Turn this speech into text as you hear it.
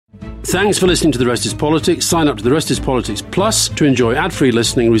Thanks for listening to The Rest is Politics. Sign up to The Rest is Politics Plus to enjoy ad-free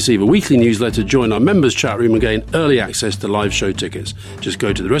listening, receive a weekly newsletter, join our members' chat room and gain early access to live show tickets. Just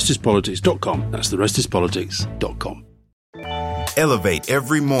go to therestispolitics.com. That's therestispolitics.com. Elevate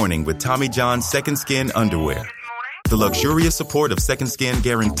every morning with Tommy John's Second Skin underwear. The luxurious support of Second Skin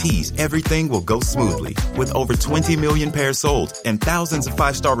guarantees everything will go smoothly. With over 20 million pairs sold and thousands of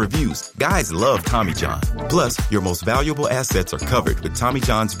 5-star reviews, guys love Tommy John. Plus, your most valuable assets are covered with Tommy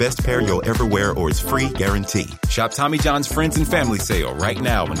John's best pair you'll ever wear or its free guarantee. Shop Tommy John's Friends and Family Sale right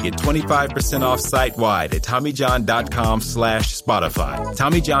now and get 25% off site-wide at TommyJohn.com/Spotify.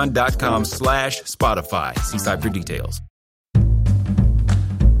 TommyJohn.com/Spotify. See site for details.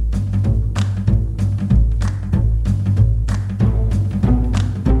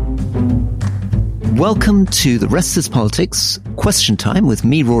 Welcome to The Rest is Politics, question time with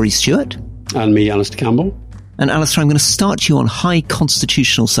me, Rory Stewart. And me, Alistair Campbell. And Alistair, I'm going to start you on high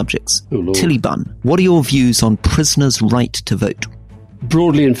constitutional subjects. Oh, Lord. Tilly Bunn, what are your views on prisoners' right to vote?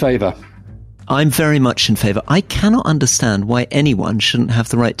 Broadly in favour. I'm very much in favour. I cannot understand why anyone shouldn't have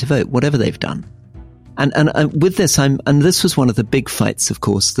the right to vote, whatever they've done. And with this, and this was one of the big fights, of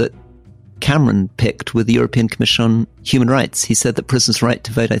course, that Cameron picked with the European Commission on Human Rights. He said that prisoners' right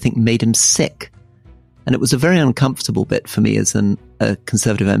to vote, I think, made him sick. And it was a very uncomfortable bit for me as a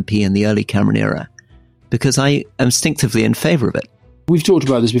Conservative MP in the early Cameron era, because I am instinctively in favour of it. We've talked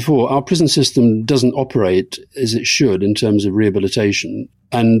about this before. Our prison system doesn't operate as it should in terms of rehabilitation.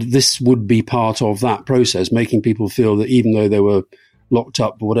 And this would be part of that process, making people feel that even though they were locked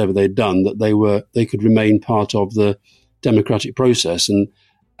up for whatever they'd done, that they could remain part of the democratic process and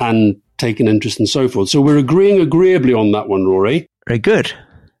take an interest and so forth. So we're agreeing agreeably on that one, Rory. Very good.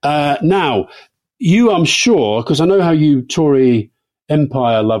 Now, you, I'm sure, because I know how you Tory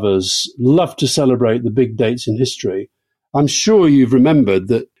empire lovers love to celebrate the big dates in history, I'm sure you've remembered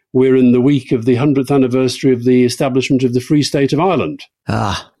that we're in the week of the 100th anniversary of the establishment of the Free State of Ireland.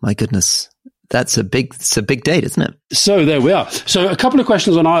 Ah, my goodness. It's a big date, isn't it? So there we are. So a couple of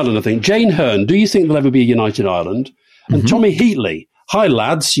questions on Ireland, I think. Jane Hearn, do you think there'll ever be a united Ireland? And Tommy Heatley, hi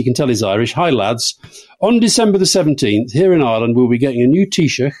lads, you can tell he's Irish, hi lads. On December the 17th, here in Ireland, we'll be getting a new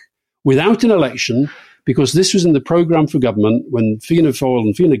Taoiseach without an election, because this was in the programme for government when Fianna Fáil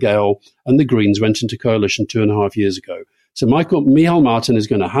and Fine Gael and the Greens went into coalition 2.5 years ago. So Micheál Martin is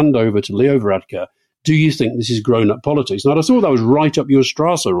going to hand over to Leo Varadkar. Do you think this is grown-up politics? Now, I thought that was right up your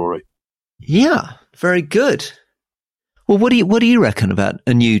strasse, Rory. Yeah, very good. Well, what do you reckon about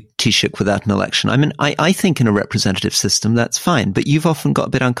a new Taoiseach without an election? I mean, I think in a representative system, that's fine, but you've often got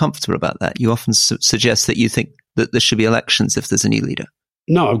a bit uncomfortable about that. You often suggest that you think that there should be elections if there's a new leader.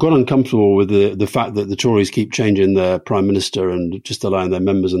 No, I've got uncomfortable with the fact that the Tories keep changing their Prime Minister and just allowing their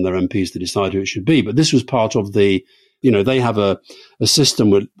members and their MPs to decide who it should be. But this was part of they have a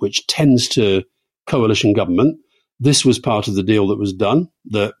system which tends to coalition government. This was part of the deal that was done,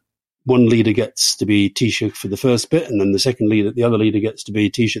 that one leader gets to be Taoiseach for the first bit, and then the other leader gets to be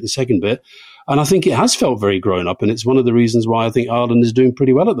Taoiseach the second bit. And I think it has felt very grown up, and it's one of the reasons why I think Ireland is doing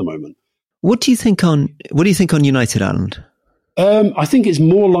pretty well at the moment. What do you think on United Ireland? I think it's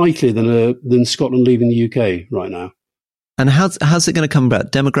more likely than Scotland leaving the UK right now. And how's it going to come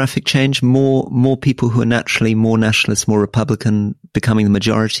about? Demographic change, more people who are naturally more nationalist, more Republican becoming the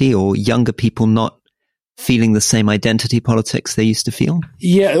majority, or younger people not feeling the same identity politics they used to feel?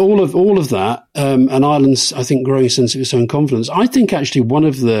 Yeah, all of that. And Ireland's, I think, growing sense of its own confidence. I think actually one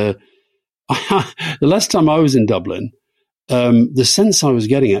of the last time I was in Dublin, the sense I was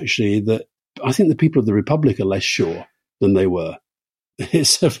getting actually that I think the people of the Republic are less sure than they were.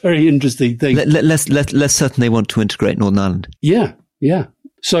 It's a very interesting thing. Less certain they want to integrate Northern Ireland. Yeah.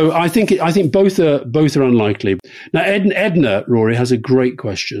 So I think both are unlikely. Now, Edna, Rory, has a great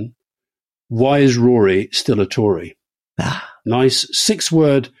question. Why is Rory still a Tory? Nice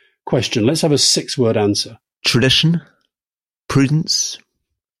 6-word question. Let's have a 6-word answer. Tradition, prudence,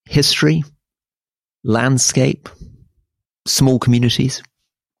 history, landscape, small communities.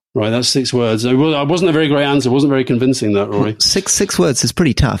 Right, that's 6 words. It wasn't a very great answer. It wasn't very convincing, that, Rory. Six words is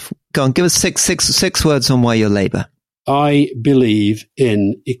pretty tough. Go on, give us six words on why you're Labour. I believe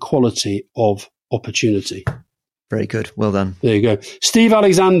in equality of opportunity. Very good. Well done. There you go. Steve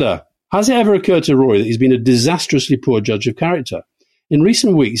Alexander. Has it ever occurred to Rory that he's been a disastrously poor judge of character? In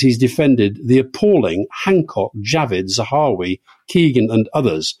recent weeks, he's defended the appalling Hancock, Javid, Zahawi, Keegan and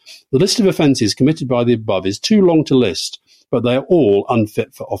others. The list of offences committed by the above is too long to list, but they are all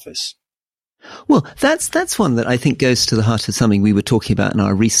unfit for office. Well, that's one that I think goes to the heart of something we were talking about in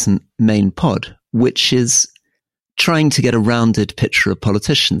our recent main pod, which is trying to get a rounded picture of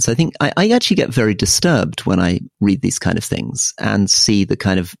politicians. I think I actually get very disturbed when I read these kind of things and see the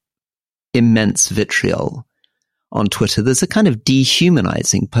kind of immense vitriol on Twitter. There's a kind of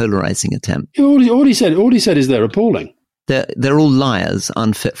dehumanizing, polarizing attempt. All he said is they're appalling. They're all liars,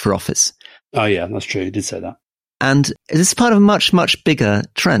 unfit for office. Oh, yeah, that's true. He did say that. And this is part of a much, much bigger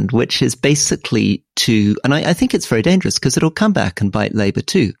trend, which is basically and I think it's very dangerous because it'll come back and bite Labour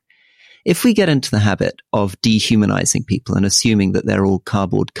too. If we get into the habit of dehumanizing people and assuming that they're all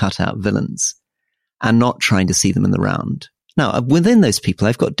cardboard cutout villains and not trying to see them in the round. Now, within those people,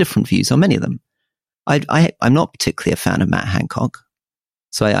 I've got different views on many of them. I'm not particularly a fan of Matt Hancock.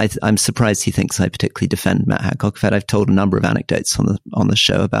 So I'm surprised he thinks I particularly defend Matt Hancock. In fact, I've told a number of anecdotes on the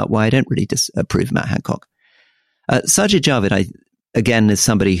show about why I don't really disapprove of Matt Hancock. Sajid Javid, again, is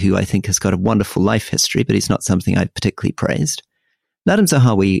somebody who I think has got a wonderful life history, but he's not something I've particularly praised. Nadhim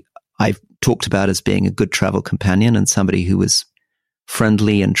Zahawi, I've talked about as being a good travel companion and somebody who was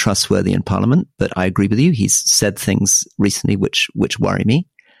friendly and trustworthy in Parliament, but I agree with you. He's said things recently which worry me.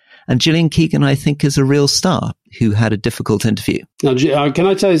 And Gillian Keegan, I think, is a real star who had a difficult interview. Now, can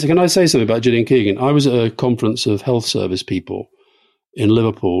I say something about Gillian Keegan? I was at a conference of health service people in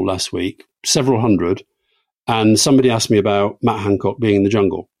Liverpool last week, several hundred, and somebody asked me about Matt Hancock being in the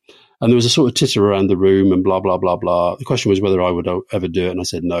jungle. And there was a sort of titter around the room and blah, blah, blah, blah. The question was whether I would ever do it, and I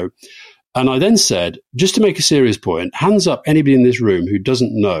said no. And I then said, just to make a serious point, hands up anybody in this room who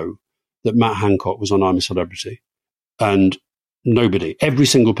doesn't know that Matt Hancock was on I'm a Celebrity. And nobody, every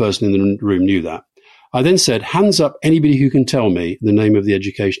single person in the room knew that. I then said, hands up anybody who can tell me the name of the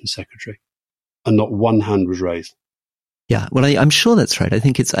Education Secretary. And not one hand was raised. Yeah, well, I'm sure that's right. I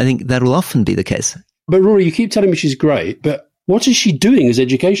think that will often be the case. But Rory, you keep telling me she's great, but what is she doing as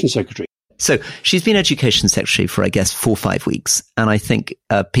Education Secretary? So she's been Education Secretary for, I guess, 4 or 5 weeks. And I think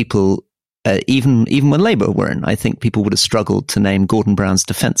people, even when Labour were in, I think people would have struggled to name Gordon Brown's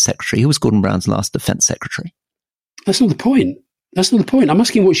Defence Secretary. Who was Gordon Brown's last Defence Secretary? That's not the point. I'm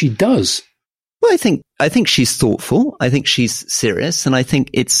asking what she does. Well, I think she's thoughtful. I think she's serious. And I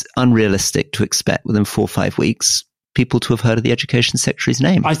think it's unrealistic to expect within 4 or 5 weeks people to have heard of the Education Secretary's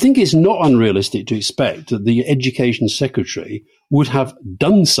name. I think it's not unrealistic to expect that the Education Secretary would have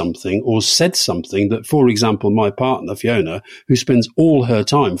done something or said something that, for example, my partner, Fiona, who spends all her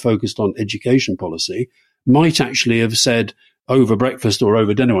time focused on education policy, might actually have said over breakfast or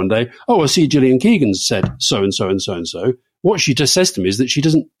over dinner one day, oh, I see Gillian Keegan said so-and-so and so-and-so. What she just says to me is that she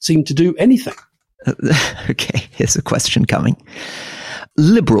doesn't seem to do anything. Okay, here's a question coming.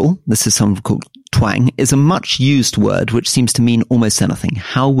 Liberal, this is something called twang, is a much used word which seems to mean almost anything.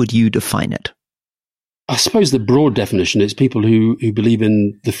 How would you define it? I suppose the broad definition is people who believe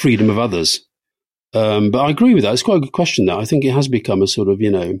in the freedom of others. But I agree with that. It's quite a good question, that. I think it has become a sort of,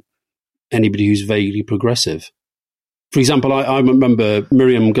 anybody who's vaguely progressive. For example, I remember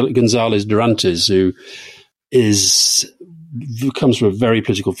Miriam Gonzalez Durantes, who comes from a very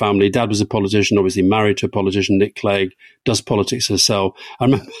political family. Dad was a politician, obviously married to a politician, Nick Clegg, does politics herself. I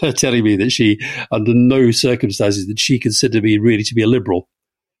remember her telling me that she, under no circumstances, did she consider me really to be a liberal.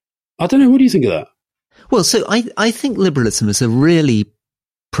 I don't know. What do you think of that? Well, so I think liberalism is a really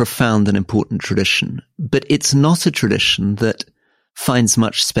profound and important tradition, but it's not a tradition that finds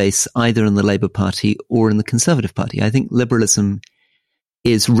much space either in the Labour Party or in the Conservative Party. I think liberalism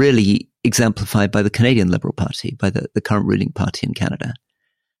is really exemplified by the Canadian Liberal Party, by the current ruling party in Canada.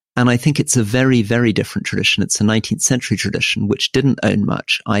 And I think it's a very, very different tradition. It's a 19th century tradition which didn't own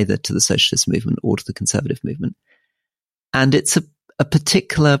much either to the socialist movement or to the conservative movement. And it's a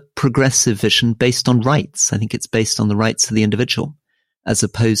particular progressive vision based on rights. I think it's based on the rights of the individual as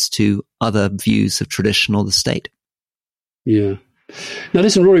opposed to other views of tradition or the state. Yeah. Now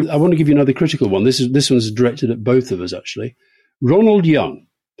listen, Rory, I want to give you another critical one. This one's directed at both of us, actually. Ronald Young.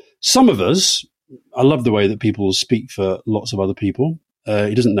 Some of us, I love the way that people speak for lots of other people.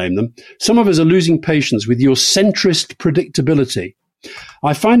 He doesn't name them. Some of us are losing patience with your centrist predictability.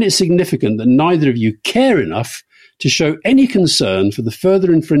 I find it significant that neither of you care enough to show any concern for the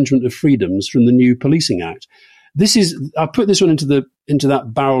further infringement of freedoms from the new Policing Act. I put this one into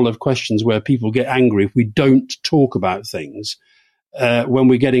that barrel of questions where people get angry if we don't talk about things, when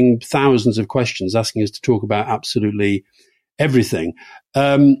we're getting thousands of questions asking us to talk about absolutely everything.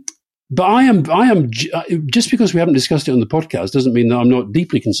 But I am just because we haven't discussed it on the podcast doesn't mean that I'm not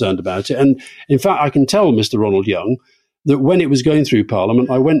deeply concerned about it. And in fact, I can tell Mr. Ronald Young that when it was going through Parliament,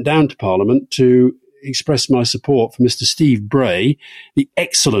 I went down to Parliament to express my support for Mr. Steve Bray, the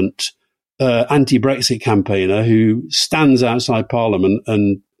excellent anti-Brexit campaigner who stands outside Parliament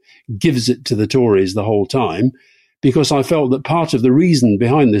and gives it to the Tories the whole time, because I felt that part of the reason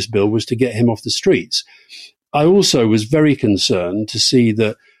behind this bill was to get him off the streets. I also was very concerned to see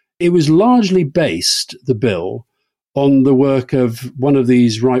that it was largely based, the bill, on the work of one of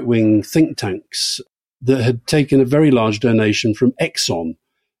these right-wing think tanks that had taken a very large donation from Exxon.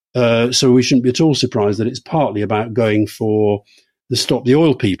 So we shouldn't be at all surprised that it's partly about going for the Stop the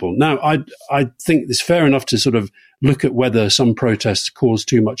Oil people. Now, I think it's fair enough to sort of look at whether some protests cause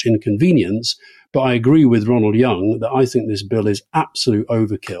too much inconvenience, but I agree with Ronald Young that I think this bill is absolute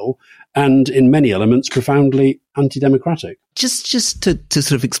overkill and in many elements profoundly anti-democratic. Just to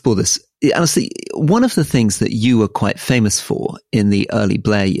sort of explore this, honestly, one of the things that you were quite famous for in the early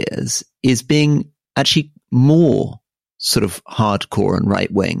Blair years is being actually more sort of hardcore and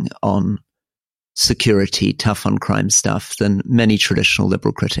right-wing on security, tough on crime stuff than many traditional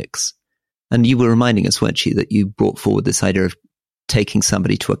liberal critics. And you were reminding us, weren't you, that you brought forward this idea of taking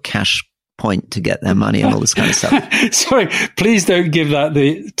somebody to a cash point to get their money and all this kind of stuff. Sorry, please don't give that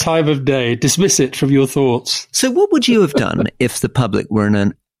the time of day. Dismiss it from your thoughts. So what would you have done if the public were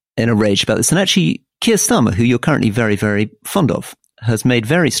in a rage about this? And actually, Keir Starmer, who you're currently very, very fond of, has made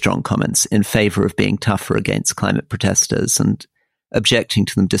very strong comments in favour of being tougher against climate protesters and objecting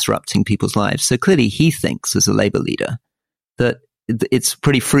to them disrupting people's lives. So clearly he thinks, as a Labour leader, that it's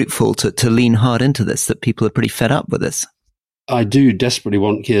pretty fruitful to lean hard into this, that people are pretty fed up with this. I do desperately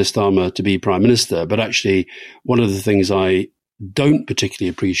want Keir Starmer to be Prime Minister, but actually one of the things I don't particularly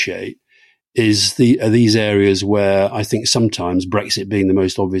appreciate is these areas where I think sometimes, Brexit being the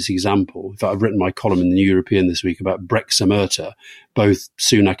most obvious example. In fact, I've written my column in the New European this week about Brexamerta. Both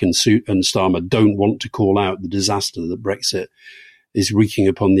Sunak and Starmer don't want to call out the disaster that Brexit is wreaking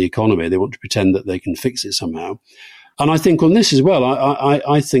upon the economy. They want to pretend that they can fix it somehow. And I think on this as well,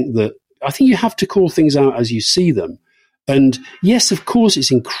 I think you have to call things out as you see them. And yes, of course,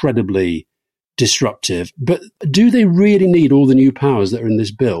 it's incredibly disruptive, but do they really need all the new powers that are in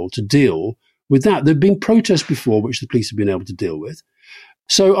this bill to deal with that? There have been protests before, which the police have been able to deal with.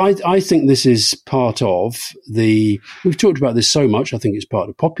 So I think this is part of we've talked about this so much. I think it's part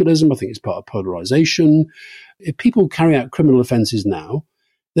of populism. I think it's part of polarization. If people carry out criminal offences now,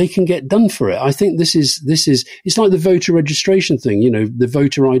 they can get done for it. I think this is, it's like the voter registration thing, the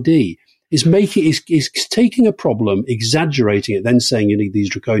voter ID. It's taking a problem, exaggerating it, then saying you need these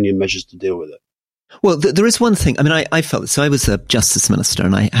draconian measures to deal with it. Well, there is one thing. I mean, I felt this. So I was a justice minister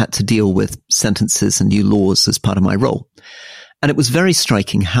and I had to deal with sentences and new laws as part of my role. And it was very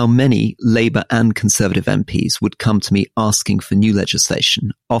striking how many Labour and Conservative MPs would come to me asking for new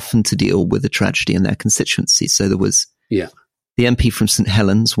legislation, often to deal with a tragedy in their constituency. So there was the MP from St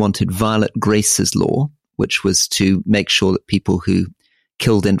Helens wanted Violet Grace's law, which was to make sure that people who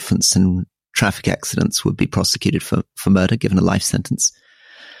killed infants in traffic accidents would be prosecuted for murder, given a life sentence.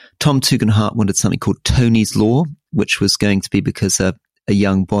 Tom Tugendhat wanted something called Tony's Law, which was going to be because a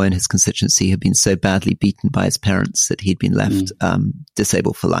young boy in his constituency had been so badly beaten by his parents that he'd been left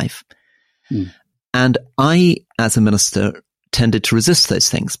disabled for life. And I, as a minister, tended to resist those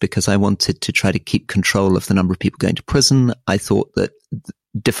things because I wanted to try to keep control of the number of people going to prison. I thought that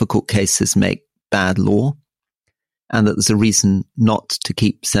difficult cases make bad law, and that there's a reason not to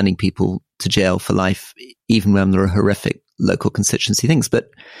keep sending people to jail for life, even when there are horrific local constituency things. But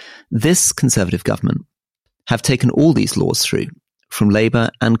this Conservative government have taken all these laws through, from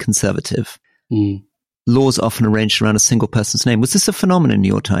Labour and Conservative, laws often arranged around a single person's name. Was this a phenomenon in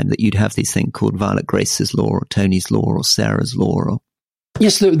your time that you'd have these things called Violet Grace's Law or Tony's Law or Sarah's Law? Or...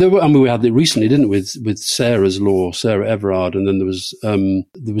 Yes, there were. I mean, we had it recently, didn't we, with Sarah's Law, Sarah Everard, and then there was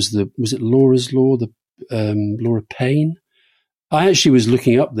was it Laura's Law, Laura Payne? I actually was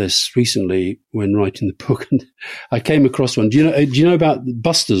looking up this recently when writing the book, and I came across one. Do you know about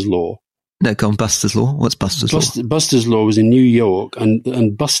Buster's Law? No, go on, Buster's Law. What's Buster's Law? Buster's Law was in New York,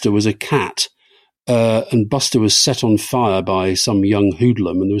 and Buster was a cat, and Buster was set on fire by some young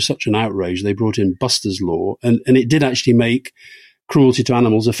hoodlum, and there was such an outrage they brought in Buster's Law, and it did actually make cruelty to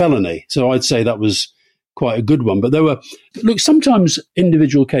animals a felony. So I'd say that was quite a good one. But sometimes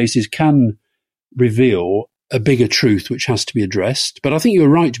individual cases can reveal a bigger truth which has to be addressed. But I think you're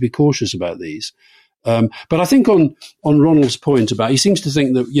right to be cautious about these. But I think on Ronald's point about, he seems to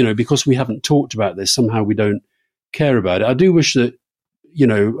think that, because we haven't talked about this, somehow we don't care about it. I do wish that,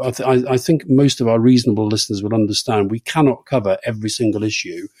 I think most of our reasonable listeners will understand we cannot cover every single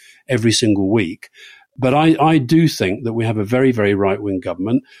issue every single week. But I do think that we have a very, very right-wing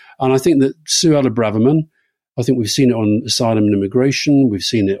government. And I think that Suella Braverman, I think we've seen it on asylum and immigration. We've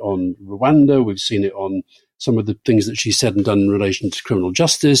seen it on Rwanda. We've seen it on some of the things that she said and done in relation to criminal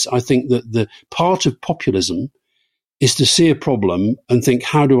justice. I think that the part of populism is to see a problem and think,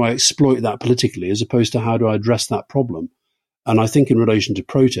 how do I exploit that politically, as opposed to how do I address that problem? And I think in relation to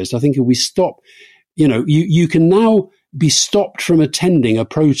protest, I think if we stop, you can now be stopped from attending a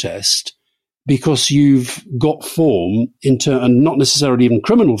protest because you've got form and not necessarily even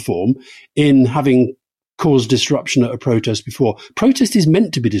criminal form in having caused disruption at a protest before. Protest is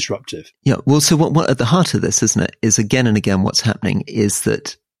meant to be disruptive. Yeah. Well, so what at the heart of this, isn't it, is again and again what's happening is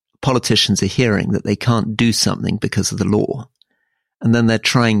that politicians are hearing that they can't do something because of the law. And then they're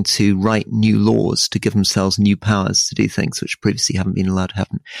trying to write new laws to give themselves new powers to do things which previously haven't been allowed to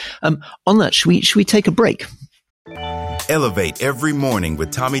happen. On that, should we take a break? Elevate every morning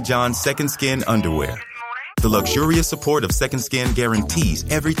with Tommy John's Second Skin underwear. The luxurious support of Second Skin guarantees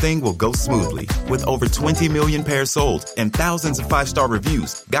everything will go smoothly. With over 20 million pairs sold and thousands of 5-star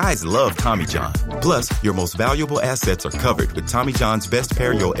reviews, guys love Tommy John. Plus, your most valuable assets are covered with Tommy John's best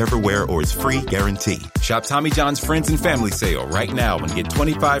pair you'll ever wear or its free guarantee. Shop Tommy John's Friends and Family Sale right now and get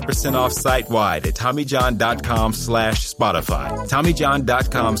 25% off site-wide at TommyJohn.com/Spotify.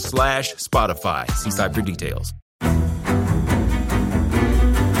 TommyJohn.com/Spotify. See site for details.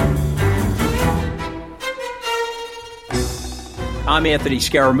 I'm Anthony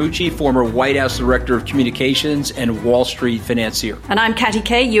Scaramucci, former White House Director of Communications and Wall Street financier. And I'm Katty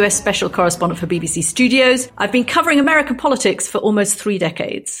Kay, US Special Correspondent for BBC Studios. I've been covering American politics for almost 3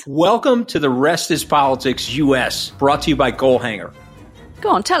 decades. Welcome to The Rest is Politics US, brought to you by Goalhanger. Go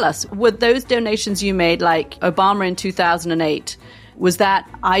on, tell us, were those donations you made, like Obama in 2008, was that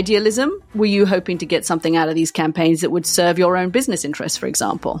idealism? Were you hoping to get something out of these campaigns that would serve your own business interests, for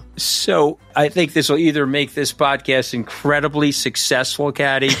example? So I think this will either make this podcast incredibly successful,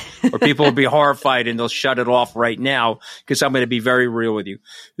 Katty, or people will be horrified and they'll shut it off right now because I'm going to be very real with you.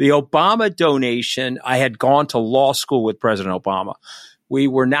 The Obama donation, I had gone to law school with President Obama. We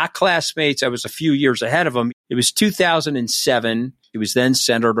were not classmates. I was a few years ahead of him. It was 2007. He was then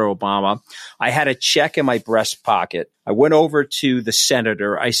Senator Obama. I had a check in my breast pocket. I went over to the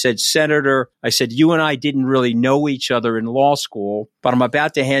senator. I said, Senator, you and I didn't really know each other in law school, but I'm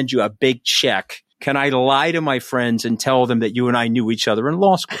about to hand you a big check. Can I lie to my friends and tell them that you and I knew each other in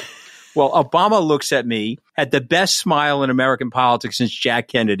law school? Well, Obama looks at me, had the best smile in American politics since Jack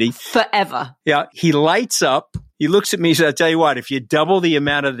Kennedy. Forever. Yeah. He lights up. He looks at me and says, I'll tell you what, if you double the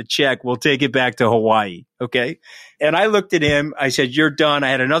amount of the check, we'll take it back to Hawaii. Okay. And I looked at him. I said, you're done.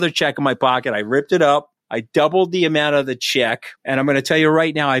 I had another check in my pocket. I ripped it up. I doubled the amount of the check. And I'm going to tell you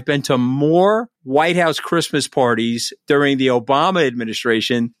right now, I've been to more White House Christmas parties during the Obama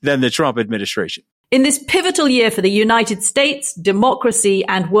administration than the Trump administration. In this pivotal year for the United States, democracy,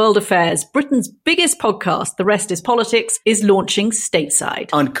 and world affairs, Britain's biggest podcast, The Rest is Politics, is launching stateside.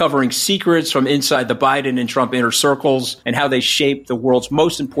 Uncovering secrets from inside the Biden and Trump inner circles and how they shape the world's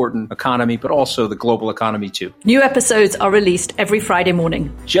most important economy, but also the global economy too. New episodes are released every Friday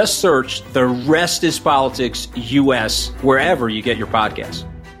morning. Just search The Rest is Politics US wherever you get your podcasts.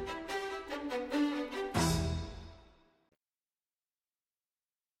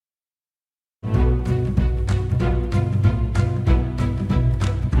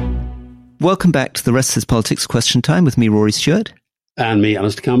 Welcome back to The Rest is Politics Question Time with me, Rory Stewart. And me,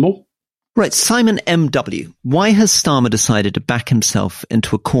 Alistair Campbell. Right, Simon M.W. Why has Starmer decided to back himself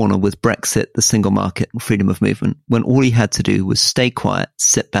into a corner with Brexit, the single market and freedom of movement, when all he had to do was stay quiet,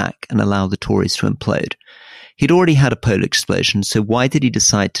 sit back and allow the Tories to implode? He'd already had a poll explosion, so why did he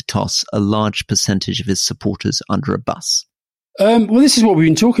decide to toss a large percentage of his supporters under a bus? Well, this is what we've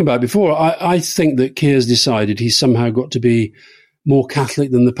been talking about before. I think that Keir's decided he's somehow got to be more Catholic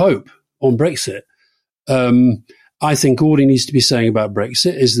than the Pope on Brexit. I think all he needs to be saying about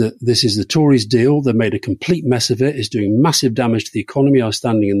Brexit is that this is the Tories' deal. They've made a complete mess of it. It's doing massive damage to the economy, our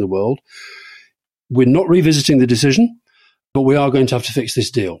standing in the world. We're not revisiting the decision, but we are going to have to fix this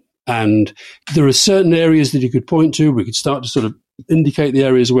deal. And there are certain areas that he could point to. We could start to sort of indicate the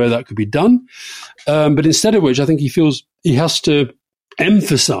areas where that could be done. But instead of which, I think he feels he has to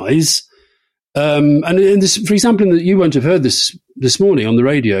emphasize. And in this, for example, you won't have heard this morning on the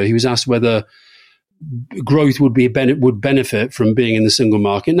radio. He was asked whether growth would benefit from being in the single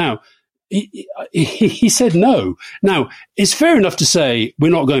market. Now, he said no. Now, it's fair enough to say we're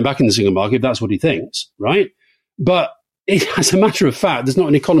not going back in the single market if that's what he thinks, right? But as a matter of fact, there's not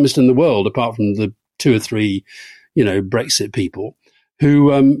an economist in the world, apart from the 2 or 3, Brexit people,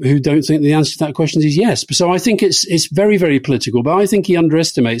 who don't think the answer to that question is yes. So I think it's very, very political. But I think he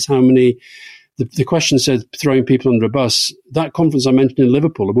underestimates how many. The question said throwing people under a bus. That conference I mentioned in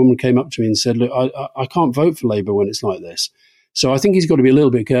Liverpool, a woman came up to me and said, look, I can't vote for Labour when it's like this. So I think he's got to be a little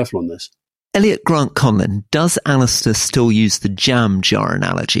bit careful on this. Elliot Grant Conlon, does Alistair still use the jam jar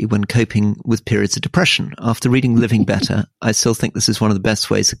analogy when coping with periods of depression? After reading Living Better, I still think this is one of the best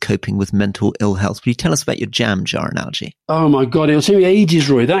ways of coping with mental ill health. Will you tell us about your jam jar analogy? Oh my God, it'll take me ages,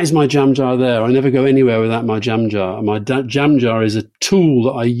 Roy. That is my jam jar there. I never go anywhere without my jam jar. My jam jar is a tool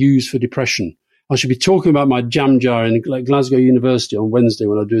that I use for depression. I should be talking about my jam jar in Glasgow University on Wednesday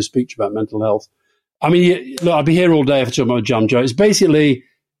when I do a speech about mental health. I mean, look, I'll be here all day if I talk about jam jar. It's basically...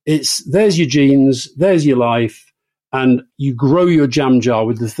 there's your genes, there's your life, and you grow your jam jar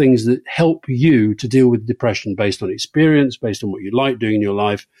with the things that help you to deal with depression based on experience, based on what you like doing in your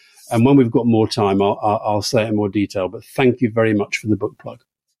life. And when we've got more time, I'll say it in more detail. But thank you very much for the book plug.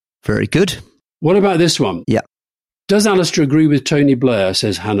 Very good. What about this one? Yeah. Does Alistair agree with Tony Blair,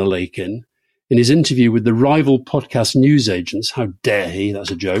 says Hannah Lakin, in his interview with the rival podcast news agents? How dare he?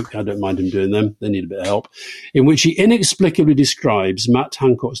 That's a joke. I don't mind him doing them. They need a bit of help. In which he inexplicably describes Matt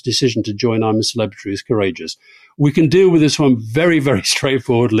Hancock's decision to join I'm a Celebrity as courageous. We can deal with this one very, very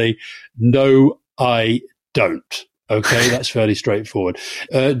straightforwardly. No, I don't. Okay, that's fairly straightforward.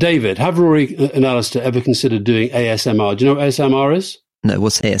 David, have Rory and Alistair ever considered doing ASMR? Do you know what ASMR is? No,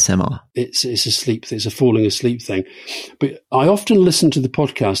 what's ASMR? It's a sleep thing. It's a falling asleep thing. But I often listen to the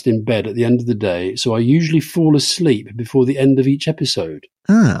podcast in bed at the end of the day, so I usually fall asleep before the end of each episode.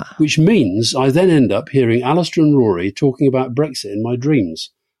 Which means I then end up hearing Alistair and Rory talking about Brexit in my dreams.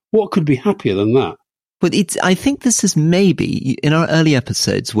 What could be happier than that? But I think this is maybe, in our early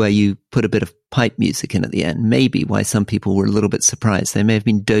episodes where you put a bit of pipe music in at the end, maybe why some people were a little bit surprised. They may have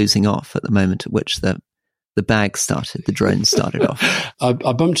been dozing off at the moment at which the drone started off. I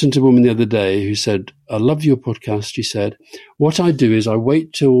bumped into a woman the other day who said, I love your podcast. She said, what I do is I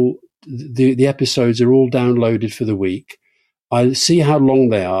wait till the episodes are all downloaded for the week. I see how long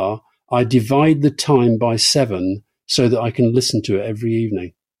they are. I divide the time by 7 so that I can listen to it every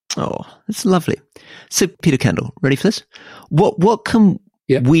evening. Oh, that's lovely. So, Peter Kendall, ready for this? What can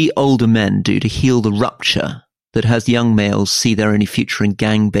we older men do to heal the rupture that has young males see their only future in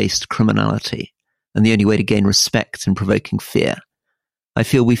gang-based criminality and the only way to gain respect in provoking fear? I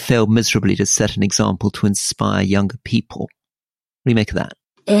feel we failed miserably to set an example to inspire younger people. What do you make of that?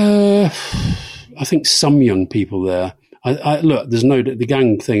 I think some young people there. Look, the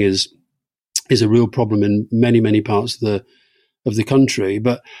gang thing is a real problem in many, many parts of the country.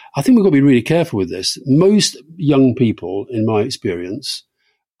 But I think we've got to be really careful with this. Most young people, in my experience,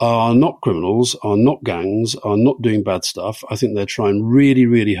 are not criminals, are not gangs, are not doing bad stuff. I think they're trying really,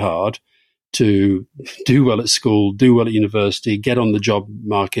 really hard to do well at school, do well at university, get on the job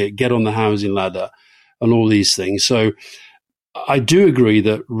market, get on the housing ladder, and all these things. So I do agree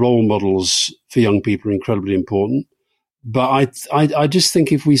that role models for young people are incredibly important. But I just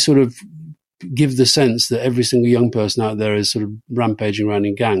think if we sort of give the sense that every single young person out there is sort of rampaging around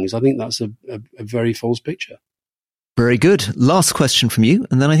in gangs, I think that's a very false picture. Very good. Last question from you,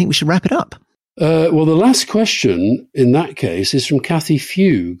 and then I think we should wrap it up. Well, the last question in that case is from Kathy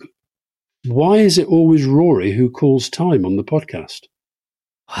Fugue. Why is it always Rory who calls time on the podcast?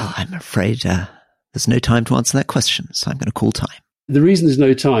 Well, I'm afraid there's no time to answer that question, so I'm going to call time. The reason there's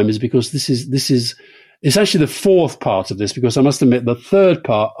no time is because this is it's actually the fourth part of this, because I must admit the third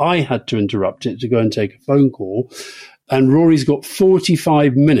part, I had to interrupt it to go and take a phone call, and Rory's got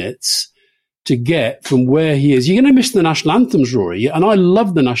 45 minutes to get from where he is. You're going to miss the national anthems, Rory, and I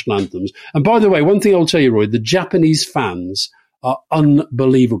love the national anthems. And by the way, one thing I'll tell you, Rory, the Japanese fans are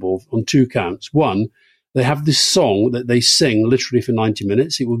unbelievable on 2 counts. One, they have this song that they sing literally for 90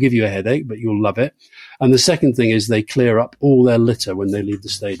 minutes. It will give you a headache, but you'll love it. And the second thing is they clear up all their litter when they leave the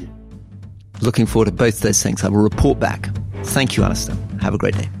stadium. Looking forward to both those things. I will report back. Thank you, Alistair. Have a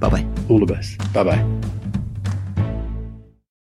great day. Bye-bye. All the best. Bye-bye.